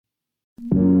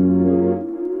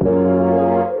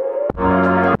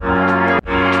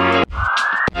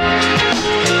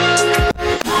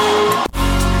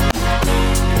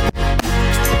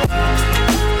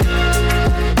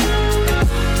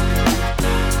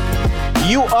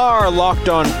You are Locked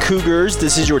On Cougars.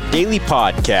 This is your daily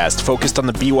podcast focused on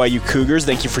the BYU Cougars.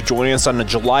 Thank you for joining us on the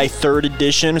July 3rd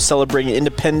edition, celebrating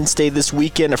Independence Day this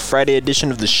weekend, a Friday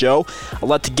edition of the show. A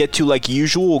lot to get to like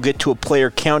usual. We'll get to a player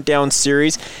countdown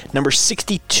series, number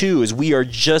 62, as we are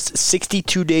just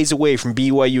 62 days away from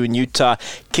BYU and Utah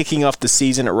kicking off the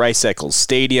season at Rice-Eccles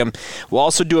Stadium. We'll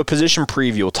also do a position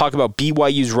preview. We'll talk about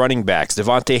BYU's running backs.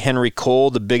 Devontae Henry Cole,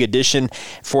 the big addition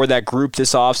for that group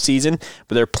this offseason,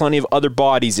 but there are plenty of other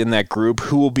bodies in that group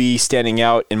who will be standing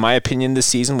out, in my opinion, this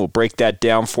season. We'll break that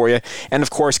down for you. And,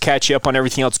 of course, catch you up on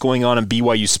everything else going on in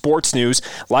BYU sports news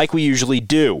like we usually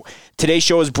do. Today's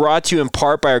show is brought to you in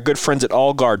part by our good friends at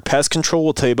All Guard Pest Control.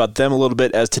 We'll tell you about them a little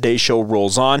bit as today's show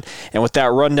rolls on. And with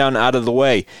that rundown out of the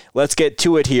way, let's get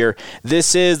to it here.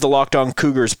 This is the Locked On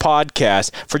Cougars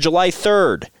podcast for July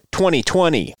 3rd,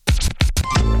 2020.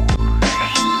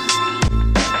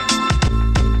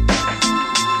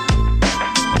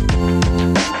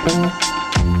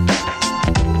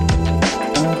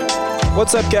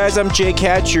 What's up, guys? I'm Jake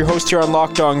Hatch, your host here on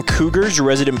Locked On Cougars, your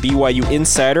resident BYU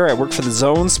insider. I work for the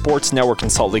Zone Sports Network in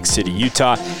Salt Lake City,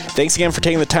 Utah. Thanks again for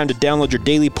taking the time to download your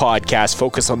daily podcast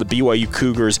focused on the BYU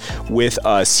Cougars with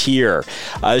us here.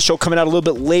 The show coming out a little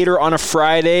bit later on a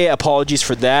Friday. Apologies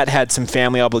for that. Had some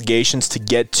family obligations to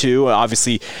get to.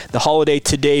 Obviously, the holiday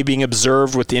today being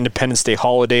observed with the Independence Day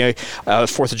holiday,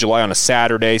 4th of July on a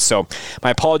Saturday. So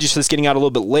my apologies for this getting out a little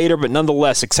bit later, but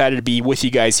nonetheless, excited to be with you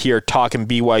guys here talking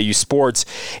BYU sports.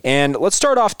 And let's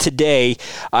start off today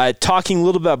talking a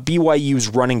little about BYU's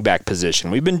running back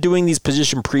position. We've been doing these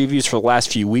position previews for the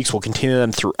last few weeks. We'll continue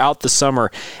them throughout the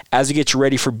summer as we get you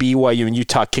ready for BYU and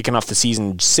Utah kicking off the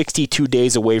season 62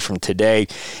 days away from today.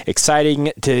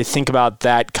 Exciting to think about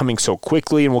that coming so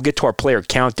quickly, and we'll get to our player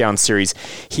countdown series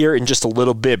here in just a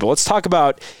little bit. But let's talk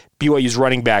about BYU's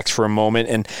running backs for a moment.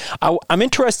 And I'm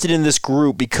interested in this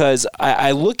group because I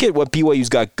look at what BYU's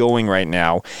got going right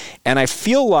now, and I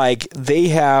feel like they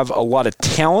have a lot of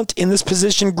talent in this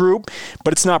position group,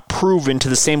 but it's not proven to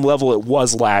the same level it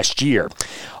was last year.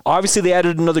 Obviously, they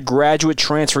added another graduate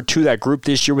transfer to that group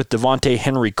this year with Devontae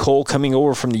Henry Cole coming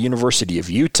over from the University of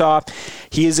Utah.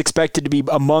 He is expected to be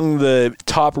among the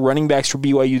top running backs for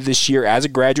BYU this year as a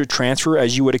graduate transfer,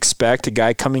 as you would expect, a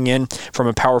guy coming in from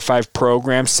a Power 5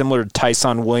 program similar to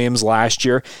Tyson Williams last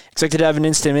year, expected to have an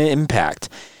instant impact.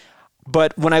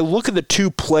 But when I look at the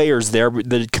two players there,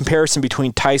 the comparison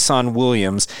between Tyson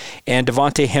Williams and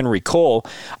Devontae Henry Cole,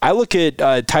 I look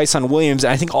at Tyson Williams,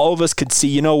 and I think all of us could see,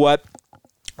 you know what?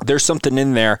 There's something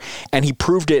in there, and he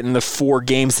proved it in the 4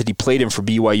 games that he played in for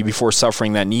BYU before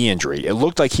suffering that knee injury. It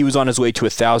looked like he was on his way to a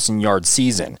 1,000-yard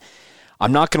season.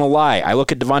 I'm not going to lie. I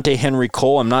look at Devontae Henry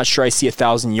Cole. I'm not sure I see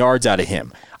 1,000 yards out of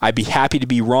him. I'd be happy to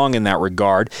be wrong in that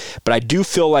regard, but I do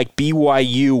feel like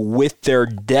BYU, with their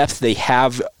depth they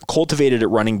have cultivated at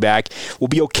running back, will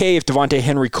be okay if Devontae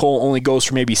Henry Cole only goes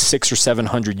for maybe 600 or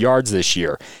 700 yards this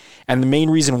year. And the main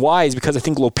reason why is because I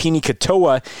think Lopini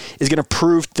Katoa is going to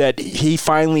prove that he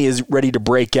finally is ready to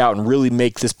break out and really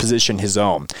make this position his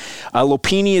own.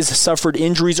 Lopini has suffered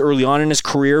injuries early on in his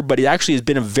career, but he actually has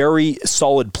been a very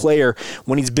solid player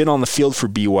when he's been on the field for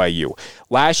BYU.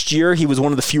 Last year, he was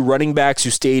one of the few running backs who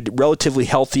stayed relatively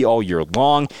healthy all year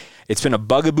long. It's been a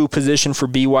bugaboo position for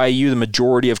BYU the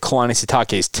majority of Kalani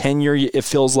Sitake's tenure, it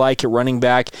feels like, at running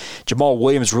back. Jamal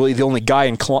Williams really the only guy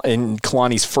in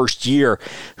Kalani's first year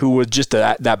who was just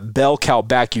that bell cow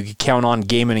back you could count on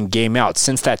game in and game out.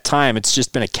 Since that time, it's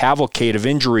just been a cavalcade of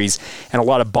injuries and a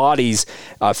lot of bodies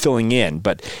filling in.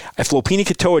 But if Lopini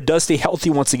Katoa does stay healthy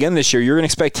once again this year, you're going to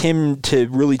expect him to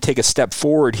really take a step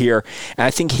forward here. And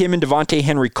I think him and Devontae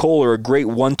Henry Cole are a great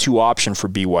 1-2 option for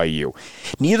BYU.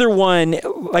 Neither one,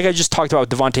 like I just talked about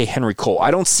Devontae Henry Cole,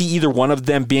 I don't see either one of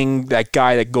them being that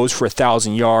guy that goes for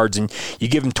 1,000 yards and you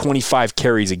give him 25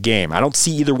 carries a game. I don't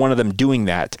see either one of them doing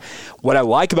that. What I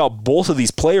like about both of these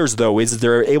players, though, is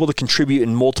they're able to contribute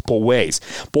in multiple ways.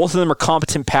 Both of them are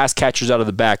competent pass catchers out of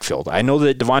the backfield. I know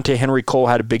that Devontae Henry Cole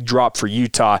had a big drop for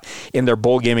Utah in their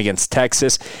bowl game against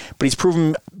Texas, but he's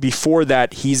proven before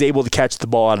that he's able to catch the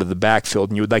ball out of the backfield,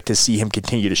 and you would like to see him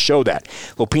continue to show that.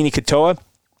 Lopini Katoa,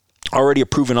 already a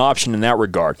proven option in that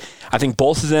regard. I think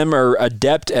both of them are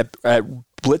adept at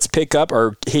blitz pickup,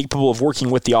 are capable of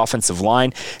working with the offensive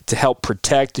line to help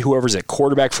protect whoever's at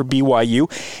quarterback for BYU.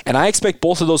 And I expect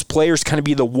both of those players to kind of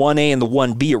be the 1A and the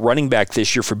 1B at running back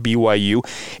this year for BYU,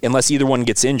 unless either one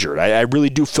gets injured. I really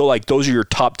do feel like those are your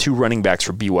top 2 running backs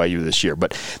for BYU this year.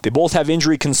 But they both have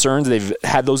injury concerns. They've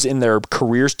had those in their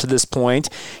careers to this point.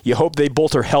 You hope they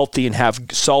both are healthy and have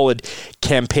solid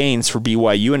campaigns for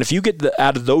BYU. And if you get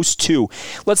out of those two,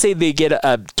 let's say they get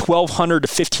 1,200 to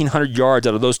 1,500 yards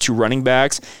out of those 2 running backs,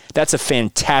 backs, that's a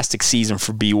fantastic season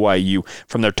for BYU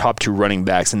from their top 2 running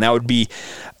backs, and it'd be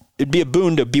a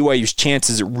boon to BYU's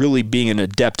chances at really being an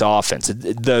adept offense.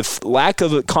 The lack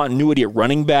of continuity at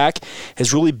running back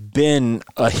has really been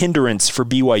a hindrance for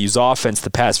BYU's offense the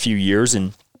past few years,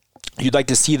 and you'd like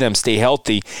to see them stay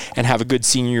healthy and have a good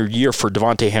senior year for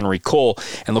Devontae Henry Cole,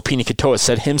 and Lopini Katoa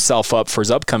set himself up for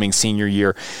his upcoming senior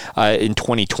year in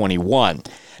 2021.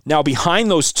 Now,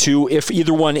 behind those two, if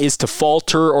either one is to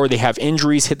falter or they have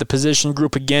injuries, hit the position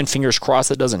group again, fingers crossed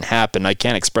that doesn't happen. I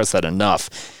can't express that enough.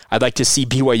 I'd like to see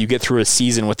BYU get through a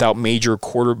season without major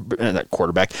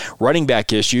running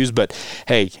back issues, but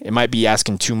hey, it might be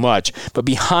asking too much. But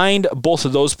behind both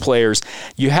of those players,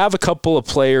 you have a couple of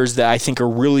players that I think are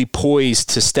really poised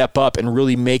to step up and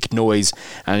really make noise.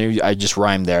 I just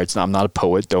rhymed there. I'm not a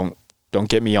poet. Don't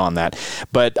get me on that.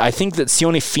 But I think that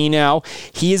Sione Finau,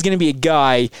 he is going to be a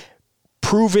guy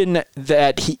proven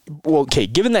that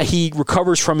given that he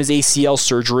recovers from his ACL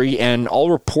surgery, and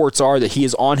all reports are that he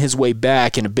is on his way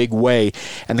back in a big way.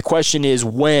 And the question is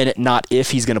when, not if,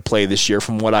 he's going to play this year,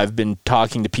 from what I've been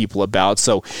talking to people about.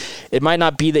 So it might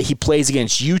not be that he plays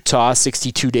against Utah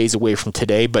 62 days away from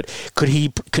today, but could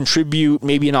he contribute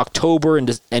maybe in October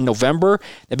and November?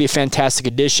 That'd be a fantastic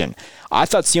addition. I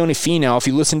thought Sione Finau, if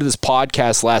you listened to this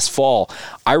podcast last fall,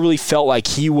 I really felt like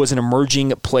he was an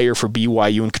emerging player for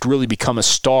BYU and could really become a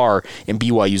star in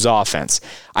BYU's offense.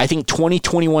 I think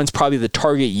 2021 is probably the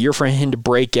target year for him to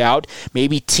break out,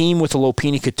 maybe team with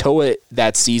Lopini Katoa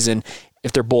that season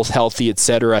if they're both healthy,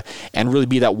 etc., and really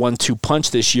be that 1-2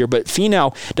 punch this year. But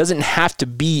Finau doesn't have to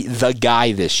be the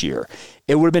guy this year.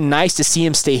 It would have been nice to see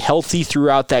him stay healthy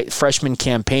throughout that freshman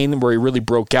campaign where he really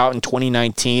broke out in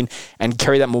 2019 and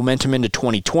carry that momentum into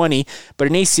 2020. But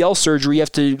in ACL surgery, you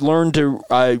have to learn to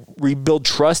rebuild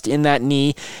trust in that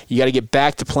knee. You got to get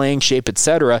back to playing shape,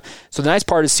 etc. So the nice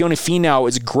part is Sione Finau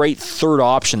is a great third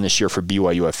option this year for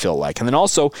BYU, I feel like. And then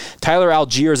also, Tyler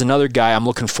Algier is another guy I'm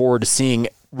looking forward to seeing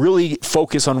really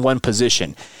focus on one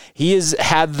position. He has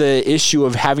had the issue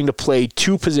of having to play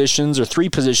 2 positions or 3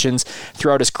 positions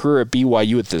throughout his career at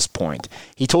BYU at this point.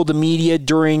 He told the media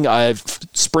during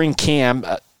spring camp,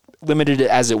 limited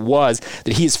as it was,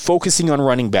 that he is focusing on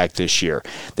running back this year.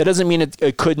 That doesn't mean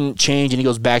it couldn't change and he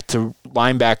goes back to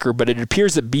linebacker, but it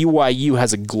appears that BYU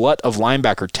has a glut of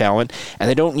linebacker talent and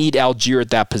they don't need Algier at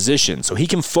that position. So he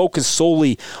can focus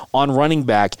solely on running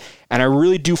back, and I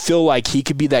really do feel like he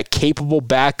could be that capable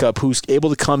backup who's able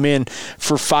to come in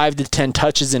for 5 to 10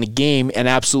 touches in a game and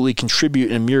absolutely contribute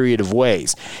in a myriad of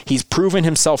ways. He's proven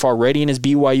himself already in his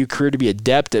BYU career to be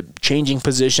adept at changing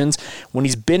positions. When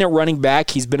he's been at running back,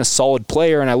 he's been a solid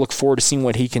player, and I look forward to seeing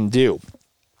what he can do.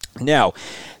 Now,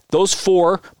 those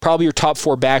 4, probably your top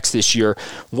 4 backs this year.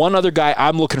 One other guy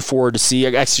I'm looking forward to see,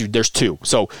 actually there's 2.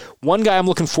 So one guy I'm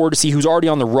looking forward to see who's already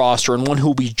on the roster and one who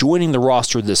will be joining the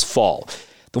roster this fall.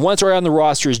 The one that's already on the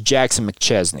roster is Jackson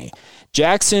McChesney.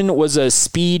 Jackson was a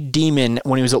speed demon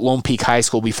when he was at Lone Peak High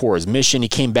School before his mission. He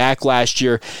came back last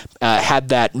year, had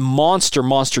that monster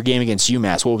game against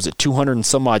UMass. What was it, 200 and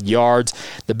some odd yards,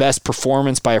 the best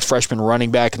performance by a freshman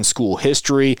running back in school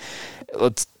history.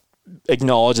 Let's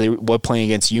acknowledge they were playing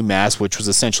against UMass, which was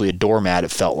essentially a doormat,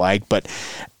 it felt like. But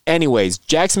anyways,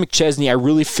 Jackson McChesney, I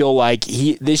really feel like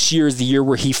this year is the year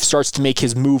where he starts to make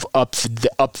his move up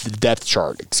the depth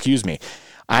chart.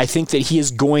 I think that he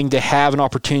is going to have an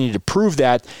opportunity to prove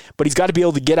that, but he's got to be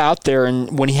able to get out there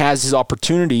and when he has his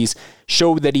opportunities,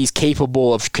 show that he's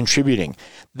capable of contributing.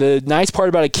 The nice part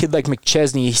about a kid like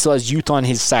McChesney, he still has youth on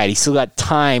his side. He's still got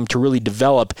time to really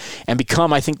develop and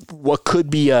become, I think, what could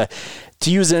be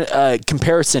to use a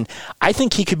comparison, I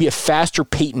think he could be a faster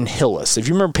Peyton Hillis. If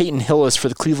you remember Peyton Hillis for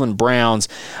the Cleveland Browns,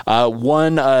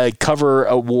 won a cover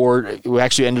award, who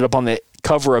actually ended up on the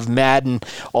cover of Madden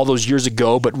all those years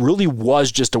ago, but really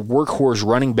was just a workhorse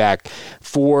running back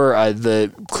for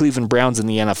the Cleveland Browns in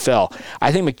the NFL.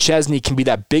 I think McChesney can be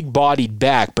that big-bodied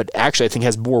back, but actually I think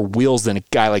has more wheels than a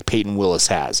guy like Peyton Willis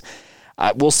has.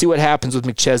 We'll see what happens with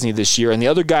McChesney this year. And the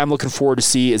other guy I'm looking forward to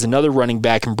see is another running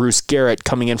back in Bruce Garrett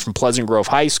coming in from Pleasant Grove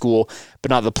High School,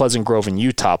 but not the Pleasant Grove in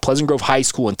Utah. Pleasant Grove High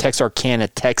School in Texarkana,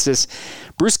 Texas.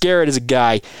 Bruce Garrett is a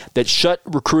guy that shut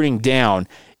recruiting down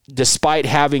despite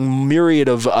having myriad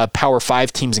of Power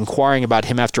 5 teams inquiring about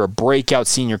him after a breakout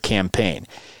senior campaign.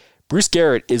 Bruce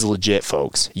Garrett is legit,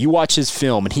 folks. You watch his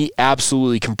film, and he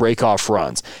absolutely can break off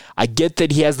runs. I get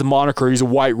that he has the moniker, he's a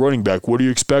white running back. What do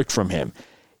you expect from him?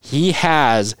 he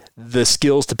has the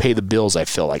skills to pay the bills, I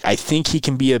feel like. I think he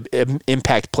can be an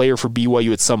impact player for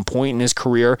BYU at some point in his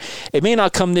career. It may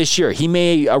not come this year. He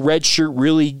may, a redshirt,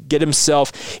 really get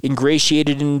himself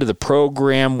ingratiated into the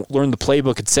program, learn the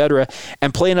playbook, etc.,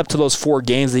 and playing up to those 4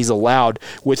 games that he's allowed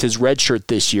with his redshirt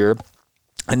this year.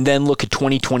 And then look at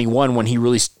 2021 when he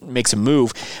really makes a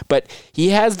move. But he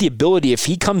has the ability, if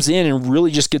he comes in and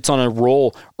really just gets on a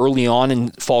roll early on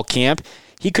in fall camp,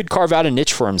 he could carve out a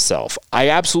niche for himself. I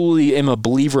absolutely am a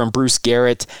believer in Bruce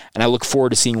Garrett, and I look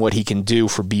forward to seeing what he can do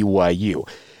for BYU.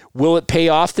 Will it pay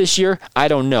off this year? I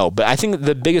don't know. But I think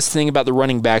the biggest thing about the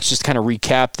running backs, just to kind of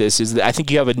recap this, is that I think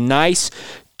you have a nice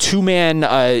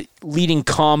two-man leading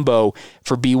combo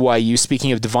for BYU,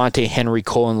 speaking of Devontae Henry,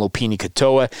 Cole, and Lopini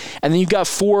Katoa. And then you've got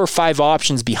 4 or 5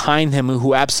 options behind him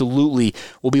who absolutely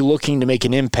will be looking to make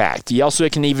an impact. You also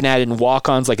can even add in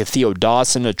walk-ons like a Theo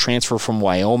Dawson, a transfer from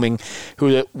Wyoming,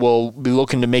 who will be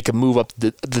looking to make a move up the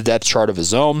depth chart of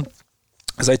his own.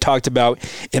 As I talked about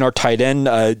in our tight end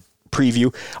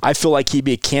preview, I feel like he'd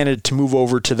be a candidate to move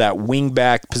over to that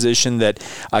wingback position that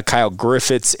Kyle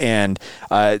Griffiths and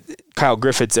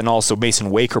also Mason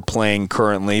Wake are playing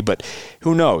currently, but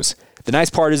who knows? The nice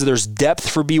part is there's depth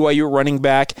for BYU at running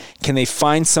back. Can they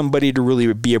find somebody to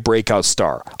really be a breakout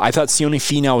star? I thought Sione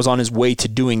Finau was on his way to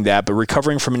doing that, but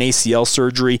recovering from an ACL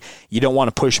surgery, you don't want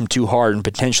to push him too hard and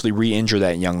potentially re-injure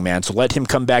that young man. So let him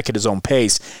come back at his own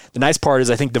pace. The nice part is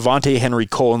I think Devontae Henry,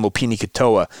 Cole, and Lopini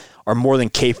Katoa are more than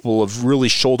capable of really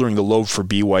shouldering the load for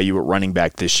BYU at running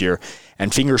back this year.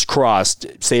 And fingers crossed,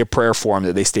 say a prayer for them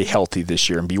that they stay healthy this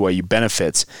year and BYU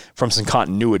benefits from some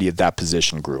continuity at that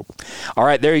position group. All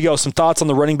right, there you go. Some thoughts on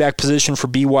the running back position for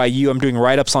BYU. I'm doing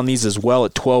write-ups on these as well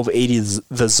at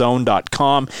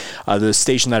 1280thezone.com, the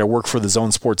station that I work for, the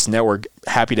Zone Sports Network.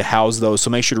 Happy to house those,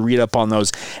 so make sure to read up on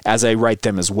those as I write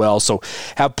them as well. So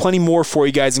have plenty more for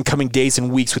you guys in coming days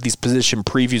and weeks with these position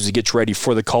previews to get you ready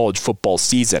for the college football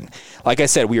season. Like I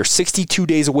said, we are 62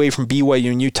 days away from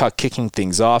BYU and Utah kicking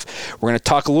things off. We're going to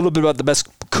talk a little bit about the best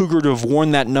Cougar to have worn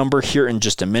that number here in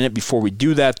just a minute. Before we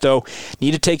do that, though,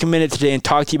 need to take a minute today and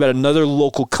talk to you about another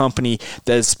local company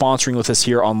that is sponsoring with us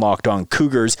here on Locked On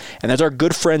Cougars, and that's our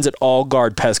good friends at All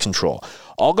Guard Pest Control.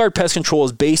 All Guard Pest Control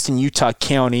is based in Utah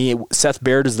County. Seth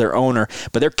Baird is their owner,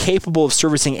 but they're capable of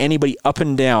servicing anybody up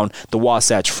and down the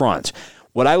Wasatch Front.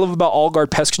 What I love about All Guard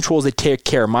Pest Control is they take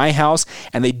care of my house,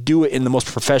 and they do it in the most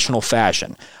professional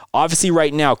fashion. Obviously,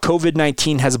 right now,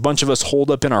 COVID-19 has a bunch of us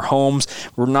holed up in our homes.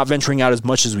 We're not venturing out as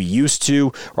much as we used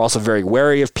to. We're also very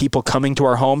wary of people coming to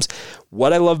our homes.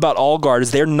 What I love about All Guard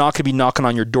is they're not going to be knocking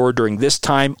on your door during this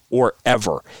time or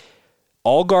ever.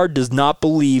 All Guard does not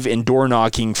believe in door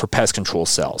knocking for pest control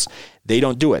cells. They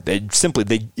don't do it.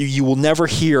 You will never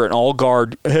hear an All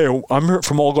Guard, hey, I'm here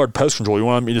from All Guard Pest Control. You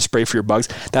want me to spray for your bugs?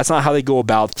 That's not how they go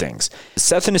about things.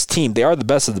 Seth and his team, they are the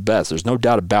best of the best. There's no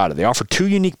doubt about it. They offer 2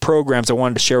 unique programs I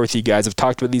wanted to share with you guys. I've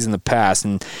talked about these in the past,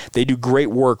 and they do great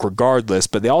work regardless.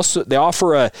 But they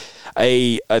offer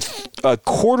a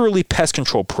quarterly pest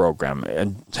control program.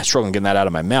 And I'm struggling getting that out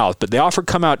of my mouth. But they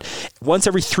come out once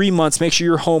every 3 months. Make sure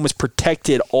your home is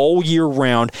protected all year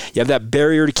round. You have that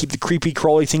barrier to keep the creepy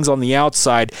crawly things on the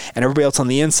outside and everybody else on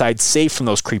the inside safe from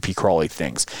those creepy crawly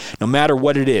things, no matter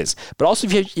what it is. But also,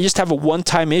 if you just have a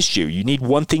one-time issue, you need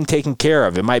one thing taken care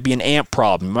of. It might be an ant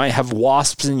problem. You might have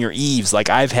wasps in your eaves like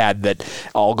I've had that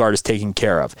All Guard is taking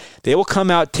care of. They will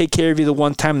come out, take care of you the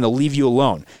one time, and they'll leave you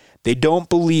alone. They don't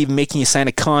believe making you sign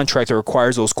a contract that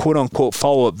requires those quote-unquote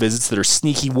follow-up visits that are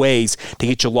sneaky ways to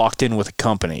get you locked in with a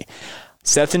company.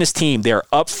 Seth and his team, they are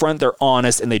upfront, they're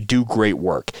honest, and they do great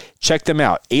work. Check them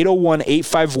out.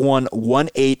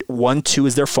 801-851-1812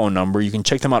 is their phone number. You can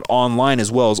check them out online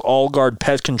as well as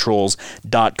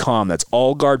allguardpestcontrols.com. That's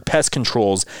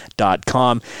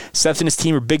allguardpestcontrols.com. Seth and his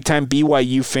team are big-time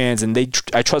BYU fans, and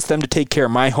I trust them to take care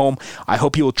of my home. I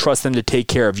hope you will trust them to take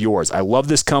care of yours. I love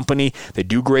this company. They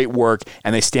do great work,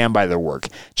 and they stand by their work.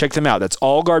 Check them out. That's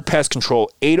All Guard Pest Control,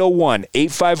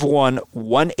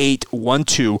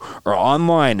 801-851-1812, or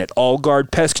online at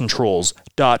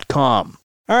allguardpestcontrols.com.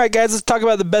 All right, guys, let's talk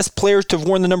about the best players to have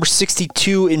worn the number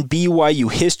 62 in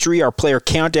BYU history. Our player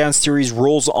countdown series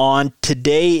rolls on.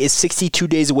 Today is 62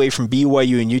 days away from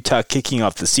BYU and Utah kicking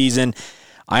off the season.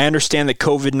 I understand that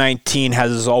COVID-19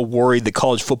 has us all worried that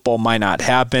college football might not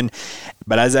happen.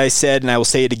 But as I said, and I will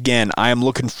say it again, I am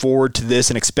looking forward to this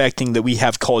and expecting that we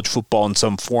have college football in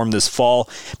some form this fall.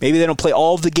 Maybe they don't play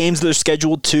all of the games that they're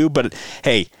scheduled to, but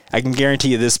hey, I can guarantee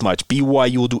you this much.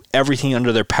 BYU will do everything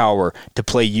under their power to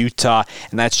play Utah,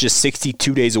 and that's just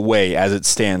 62 days away as it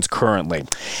stands currently.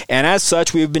 And as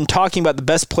such, we have been talking about the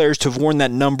best players to have worn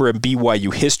that number in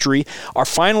BYU history. Our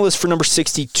finalists for number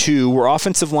 62 were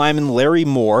offensive lineman Larry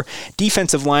Moore,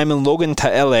 defensive lineman Logan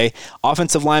Taele,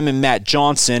 offensive lineman Matt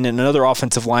Johnson, and another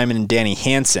offensive lineman Danny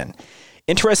Hansen.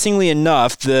 Interestingly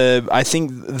enough, I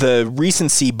think the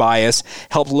recency bias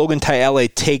helped Logan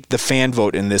Taele take the fan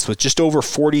vote in this with just over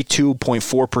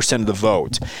 42.4% of the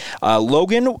vote.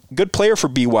 Logan, good player for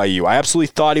BYU. I absolutely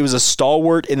thought he was a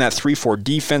stalwart in that 3-4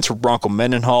 defense for Bronco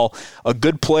Mendenhall. A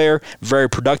good player, very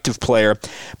productive player,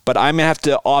 but I'm going to have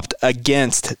to opt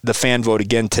against the fan vote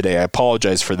again today. I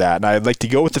apologize for that. And I'd like to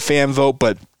go with the fan vote,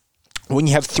 but when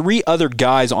you have three other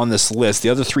guys on this list, the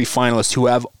other three finalists who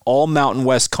have all Mountain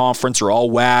West Conference or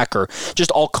all WAC or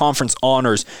just all conference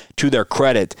honors to their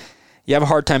credit, you have a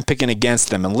hard time picking against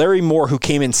them. And Larry Moore, who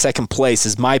came in second place,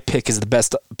 is my pick as the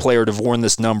best player to have worn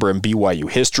this number in BYU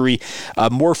history.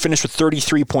 Moore finished with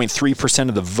 33.3%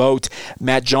 of the vote.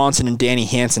 Matt Johnson and Danny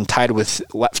Hansen tied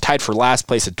for last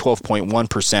place at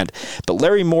 12.1%. But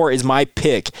Larry Moore is my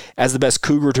pick as the best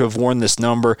Cougar to have worn this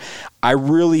number. I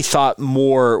really thought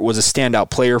Moore was a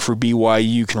standout player for BYU.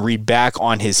 You can read back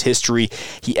on his history.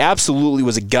 He absolutely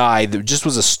was a guy that just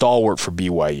was a stalwart for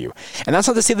BYU. And that's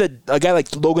not to say that a guy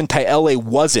like Logan Taele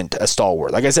wasn't a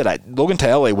stalwart. Like I said, Logan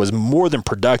Taele was more than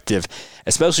productive,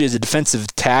 especially as a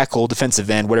defensive tackle, defensive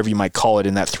end, whatever you might call it,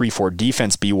 in that 3-4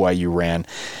 defense BYU ran.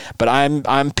 But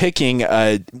I'm picking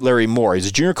Larry Moore. He's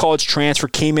a junior college transfer,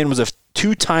 came in, was a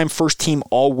two-time first-team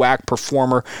all-WAC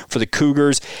performer for the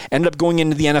Cougars, ended up going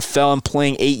into the NFL and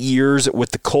playing 8 years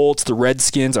with the Colts, the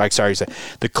Redskins,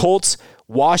 the Colts,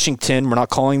 Washington, we're not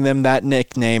calling them that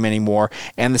nickname anymore,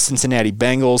 and the Cincinnati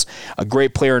Bengals, a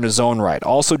great player in his own right.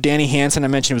 Also, Danny Hansen, I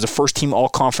mentioned, was a first-team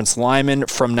all-conference lineman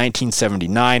from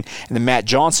 1979, and then Matt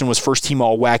Johnson was first-team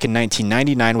all-WAC in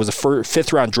 1999, was a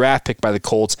fifth-round draft pick by the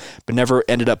Colts, but never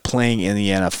ended up playing in the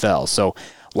NFL. So,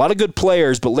 a lot of good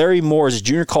players, but Larry Moore is a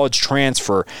junior college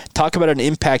transfer. Talk about an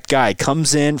impact guy.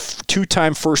 Comes in,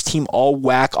 two-time first-team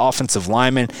all-WAC offensive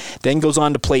lineman, then goes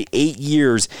on to play 8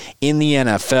 years in the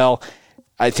NFL.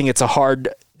 I think it's a hard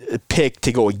pick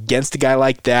to go against a guy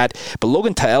like that. But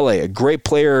Logan Taele, a great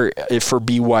player for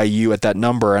BYU at that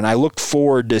number, and I look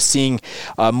forward to seeing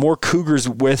more Cougars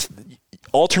with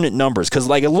alternate numbers. Because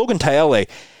like a Logan Taele,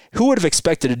 who would have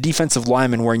expected a defensive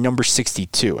lineman wearing number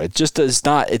 62? It just is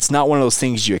not. It's not one of those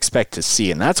things you expect to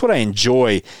see, and that's what I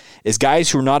enjoy. Is guys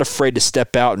who are not afraid to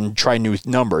step out and try new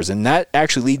numbers. And that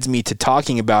actually leads me to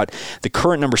talking about the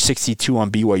current number 62 on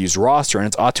BYU's roster, and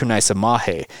it's Atunaisa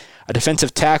Mahe, a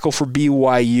defensive tackle for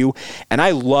BYU. And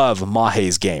I love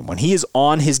Mahe's game. When he is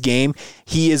on his game,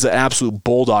 he is an absolute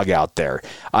bulldog out there.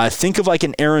 Think of like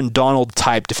an Aaron Donald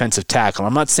type defensive tackle.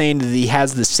 I'm not saying that he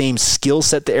has the same skill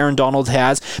set that Aaron Donald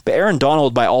has, but Aaron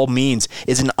Donald, by all means,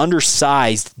 is an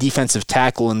undersized defensive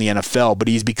tackle in the NFL, but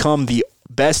he's become the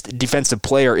best defensive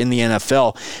player in the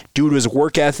NFL due to his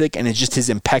work ethic and just his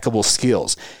impeccable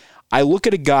skills. I look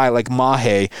at a guy like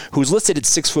Mahe, who's listed at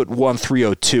 6'1",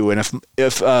 302, and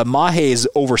if Mahe is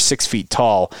over 6 feet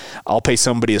tall, I'll pay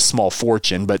somebody a small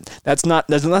fortune. But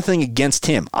there's nothing against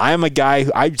him. I am a guy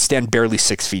who I stand barely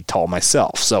 6 feet tall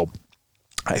myself, so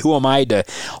who am I to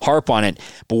harp on it?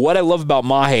 But what I love about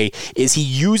Mahe is he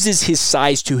uses his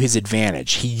size to his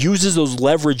advantage. He uses those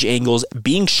leverage angles,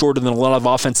 being shorter than a lot of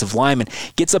offensive linemen,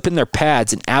 gets up in their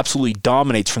pads and absolutely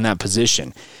dominates from that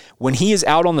position. When he is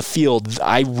out on the field,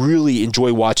 I really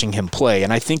enjoy watching him play,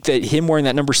 and I think that him wearing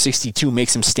that number 62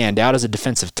 makes him stand out as a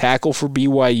defensive tackle for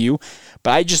BYU.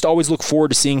 But I just always look forward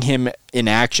to seeing him in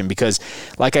action because,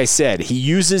 like I said, he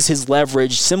uses his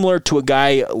leverage similar to a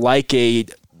guy like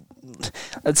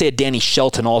let's say a Danny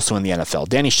Shelton also in the NFL.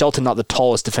 Danny Shelton, not the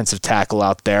tallest defensive tackle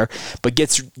out there, but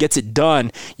gets it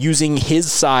done using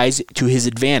his size to his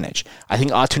advantage. I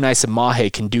think Atunaisa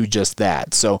Mahe can do just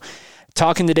that. So,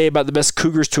 talking today about the best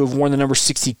Cougars to have worn the number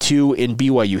 62 in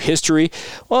BYU history.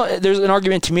 Well, there's an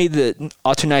argument to me that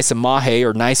Atunaisa Mahe,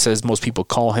 or Nisa as most people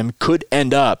call him, could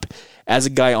end up as a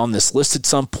guy on this list at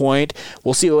some point.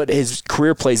 We'll see what his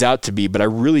career plays out to be, but I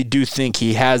really do think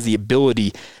he has the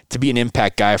ability to be an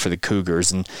impact guy for the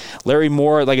Cougars. And Larry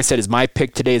Moore, like I said, is my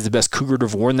pick today as the best Cougar to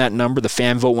have worn that number. The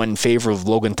fan vote went in favor of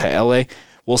Logan Taele.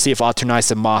 We'll see if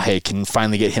Atunaisa Mahe can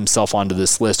finally get himself onto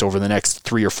this list over the next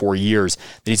 3 or 4 years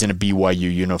that he's in a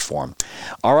BYU uniform.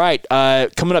 All right,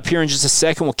 coming up here in just a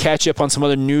second, we'll catch up on some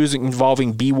other news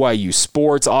involving BYU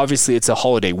sports. Obviously, it's a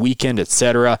holiday weekend,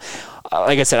 etc.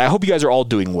 Like I said, I hope you guys are all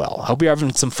doing well. I hope you're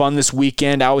having some fun this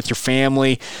weekend out with your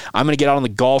family. I'm going to get out on the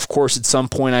golf course at some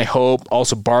point, I hope.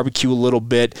 Also barbecue a little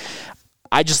bit.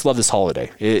 I just love this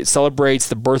holiday. It celebrates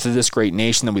the birth of this great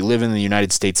nation that we live in the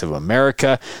United States of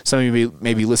America. Some of you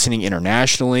may be listening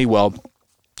internationally. Well,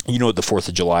 you know what the 4th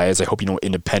of July is. I hope you know what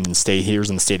Independence Day here is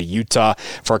in the state of Utah.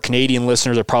 For our Canadian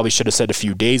listeners, I probably should have said a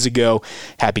few days ago,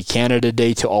 Happy Canada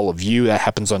Day to all of you. That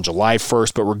happens on July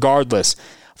 1st. But regardless,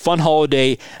 fun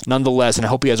holiday nonetheless, and I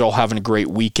hope you guys are all having a great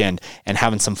weekend and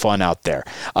having some fun out there.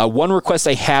 One request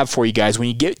I have for you guys, when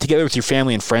you get together with your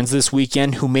family and friends this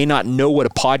weekend who may not know what a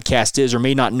podcast is or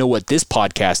may not know what this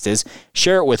podcast is,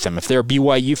 share it with them. If they're a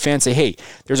BYU fan, say, hey,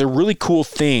 there's a really cool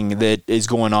thing that is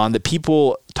going on that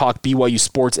people talk BYU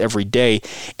sports every day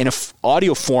in an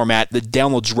audio format that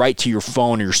downloads right to your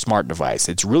phone or your smart device.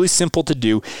 It's really simple to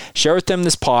do. Share with them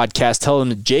this podcast. Tell them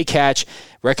that Jake Hatch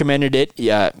recommended it.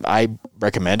 Yeah, I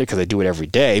recommend it because I do it every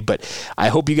day, but I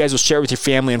hope you guys will share it with your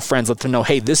family and friends. Let them know,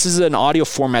 hey, this is an audio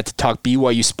format to talk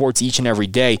BYU sports each and every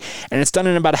day, and it's done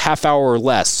in about a half hour or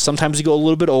less. Sometimes we go a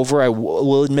little bit over. I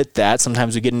will admit that.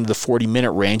 Sometimes we get into the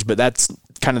 40-minute range, but that's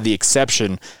kind of the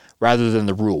exception rather than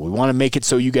the rule. We want to make it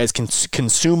so you guys can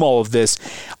consume all of this,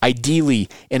 ideally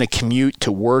in a commute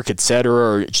to work, etc.,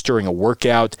 or just during a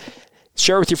workout.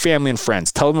 Share it with your family and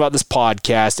friends. Tell them about this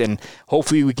podcast, and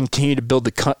hopefully we continue to build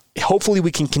the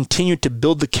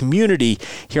community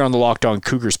here on the Locked On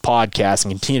Cougars podcast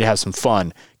and continue to have some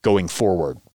fun going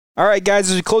forward. All right, guys,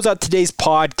 as we close out today's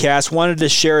podcast, wanted to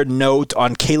share a note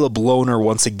on Caleb Lohner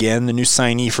once again, the new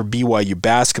signee for BYU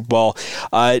basketball.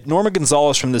 Norma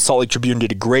Gonzalez from the Salt Lake Tribune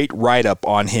did a great write-up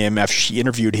on him after she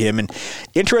interviewed him, and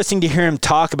interesting to hear him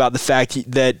talk about the fact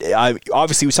that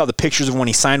obviously we saw the pictures of when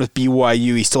he signed with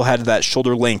BYU. He still had that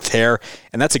shoulder-length hair,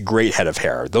 and that's a great head of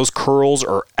hair. Those curls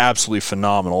are absolutely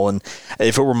phenomenal, and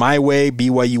if it were my way,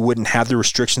 BYU wouldn't have the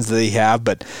restrictions that they have,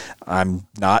 but I'm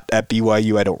not at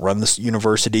BYU. I don't run this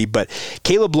university. But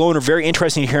Caleb Lohner, very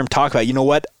interesting to hear him talk about, you know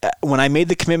what, when I made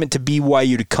the commitment to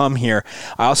BYU to come here,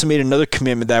 I also made another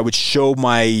commitment that I would show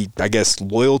my, I guess,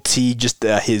 loyalty, just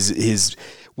his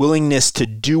willingness to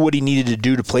do what he needed to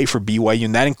do to play for BYU,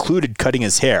 and that included cutting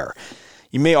his hair.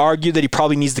 You may argue that he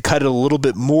probably needs to cut it a little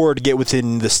bit more to get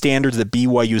within the standards that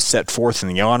BYU set forth in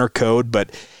the honor code, but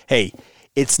hey,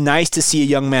 it's nice to see a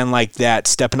young man like that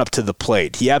stepping up to the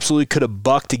plate. He absolutely could have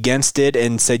bucked against it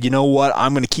and said, you know what,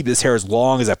 I'm going to keep this hair as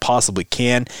long as I possibly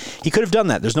can. He could have done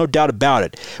that. There's no doubt about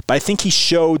it. But I think he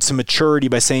showed some maturity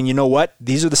by saying, you know what,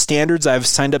 these are the standards I've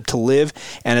signed up to live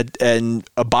and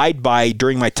abide by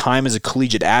during my time as a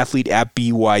collegiate athlete at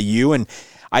BYU. And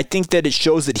I think that it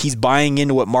shows that he's buying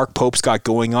into what Mark Pope's got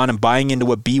going on and buying into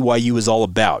what BYU is all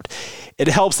about. It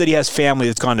helps that he has family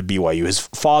that's gone to BYU. His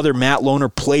father, Matt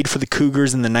Lohner, played for the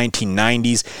Cougars in the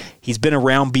 1990s. He's been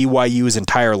around BYU his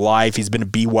entire life. He's been a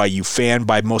BYU fan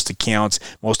by most accounts,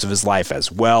 most of his life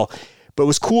as well. But it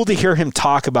was cool to hear him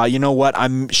talk about, you know what,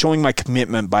 I'm showing my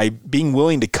commitment by being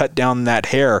willing to cut down that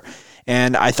hair.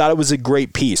 And I thought it was a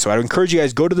great piece. So I'd encourage you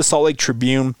guys, go to the Salt Lake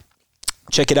Tribune.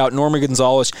 Check it out, Norma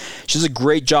Gonzalez. She does a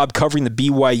great job covering the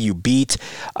BYU beat,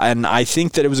 and I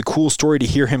think that it was a cool story to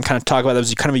hear him kind of talk about. That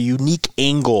was kind of a unique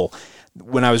angle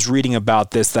when I was reading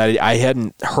about this that I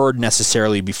hadn't heard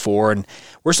necessarily before, and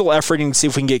we're still efforting to see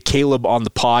if we can get Caleb on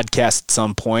the podcast at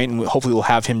some point, and hopefully we'll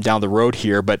have him down the road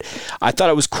here, but I thought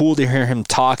it was cool to hear him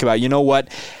talk about, you know what,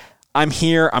 I'm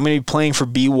here, I'm going to be playing for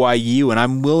BYU, and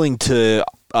I'm willing to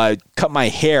cut my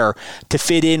hair to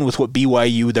fit in with what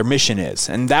BYU, their mission is.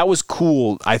 And that was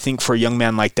cool, I think, for a young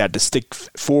man like that to step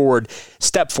forward,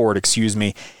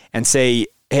 and say,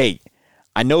 hey,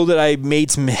 I know that I made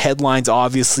some headlines,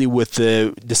 obviously, with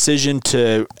the decision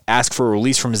to ask for a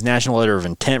release from his national letter of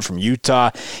intent from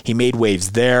Utah. He made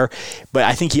waves there. But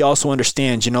I think he also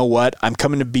understands, you know what, I'm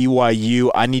coming to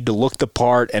BYU. I need to look the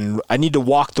part, and I need to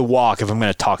walk the walk if I'm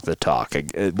going to talk the talk.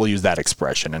 We'll use that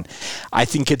expression. And I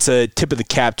think it's a tip of the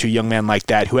cap to a young man like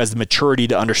that who has the maturity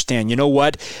to understand, you know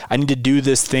what, I need to do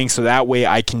this thing so that way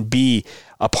I can be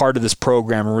a part of this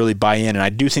program and really buy in. And I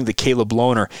do think that Caleb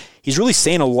Lohner, he's really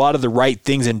saying a lot of the right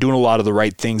things and doing a lot of the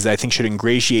right things that I think should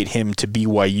ingratiate him to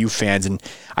BYU fans. And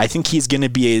I think he's going to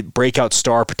be a breakout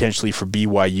star potentially for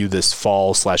BYU this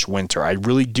fall/winter. I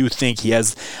really do think he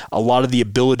has a lot of the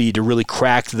ability to really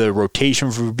crack the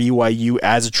rotation for BYU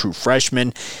as a true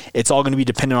freshman. It's all going to be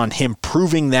dependent on him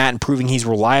proving that and proving he's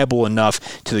reliable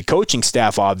enough to the coaching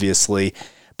staff, obviously.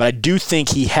 But I do think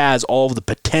he has all of the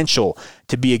potential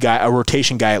to be a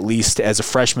rotation guy at least as a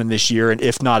freshman this year, and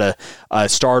if not a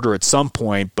starter at some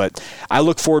point. But I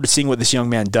look forward to seeing what this young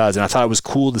man does, and I thought it was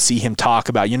cool to see him talk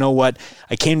about, you know what,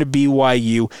 I came to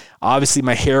BYU. Obviously,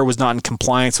 my hair was not in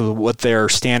compliance with what their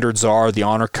standards are, the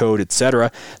honor code,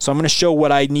 etc. So I'm going to show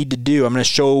what I need to do. I'm going to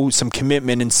show some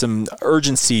commitment and some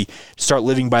urgency to start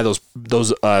living by those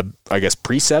I guess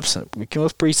precepts.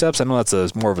 Precepts. I know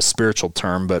that's more of a spiritual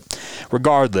term, but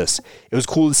regardless, it was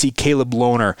cool to see Caleb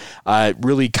Lohner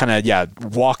really kind of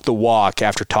walk the walk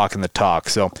after talking the talk.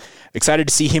 So excited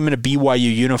to see him in a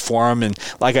BYU uniform, and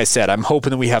like I said, I'm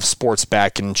hoping that we have sports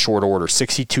back in short order.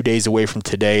 62 days away from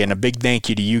today, and a big thank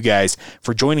you to you guys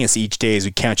for joining us each day as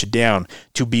we count you down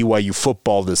to BYU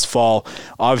football this fall.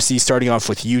 Obviously, starting off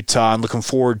with Utah, I'm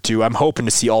hoping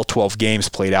to see all 12 games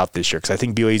played out this year, because I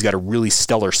think BYU's got a really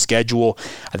stellar schedule.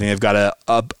 I think they've got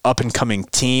a up-and-coming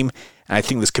team, and I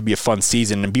think this could be a fun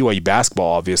season. And BYU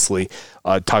basketball, obviously,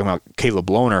 talking about Caleb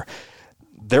Lohner,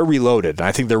 they're reloaded, and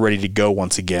I think they're ready to go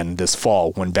once again this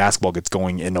fall when basketball gets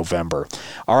going in November.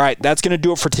 All right, that's going to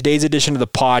do it for today's edition of the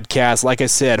podcast. Like I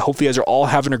said, hopefully you guys are all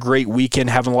having a great weekend,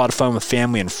 having a lot of fun with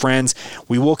family and friends.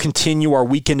 We will continue our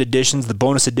weekend editions, the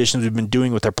bonus editions we've been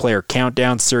doing with our player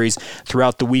countdown series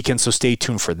throughout the weekend, so stay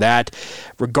tuned for that.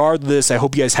 Regardless, I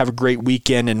hope you guys have a great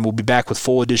weekend, and we'll be back with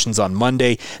full editions on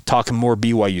Monday, talking more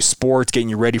BYU sports, getting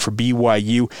you ready for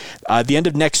BYU. The end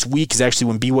of next week is actually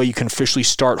when BYU can officially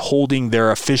start holding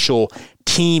their official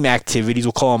team activities.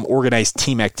 We'll call them organized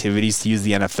team activities, to use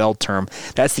the NFL term.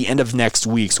 That's the end of next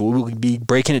week. So we'll be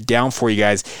breaking it down for you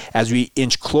guys as we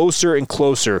inch closer and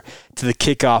closer to the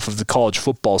kickoff of the college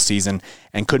football season,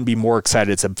 and couldn't be more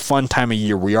excited. It's a fun time of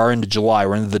year. We are into July.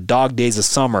 We're into the dog days of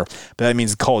summer, but that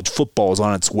means college football is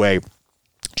on its way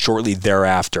shortly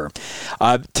thereafter.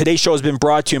 Today's show has been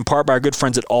brought to you in part by our good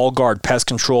friends at All Guard Pest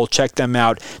Control. Check them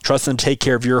out. Trust them to take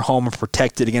care of your home and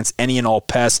protect it against any and all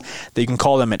pests. You can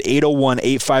call them at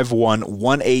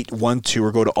 801-851-1812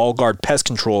 or go to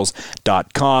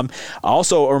allguardpestcontrols.com.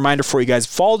 Also, a reminder for you guys,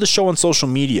 follow the show on social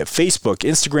media, Facebook,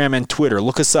 Instagram, and Twitter.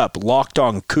 Look us up, Locked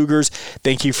On Cougars.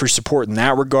 Thank you for your support in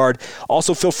that regard.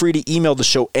 Also, feel free to email the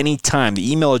show anytime. The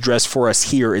email address for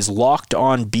us here is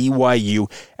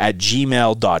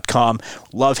lockedonbyu@gmail.com.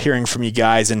 Love hearing from you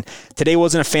guys, and today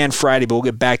wasn't a Fan Friday, but we'll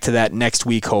get back to that next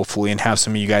week hopefully and have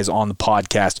some of you guys on the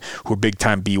podcast who are big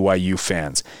time BYU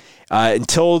fans.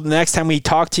 Until the next time we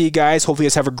talk to you guys, hopefully you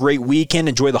guys have a great weekend.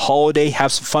 Enjoy the holiday.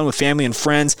 Have some fun with family and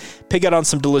friends. Pick out on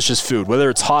some delicious food, whether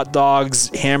it's hot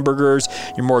dogs, hamburgers,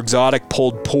 your more exotic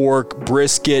pulled pork,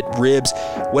 brisket, ribs,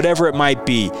 whatever it might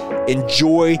be.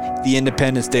 Enjoy the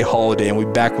Independence Day holiday, and we'll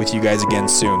be back with you guys again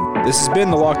soon. This has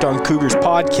been the Locked On Cougars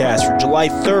podcast for July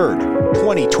 3rd,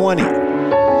 2020.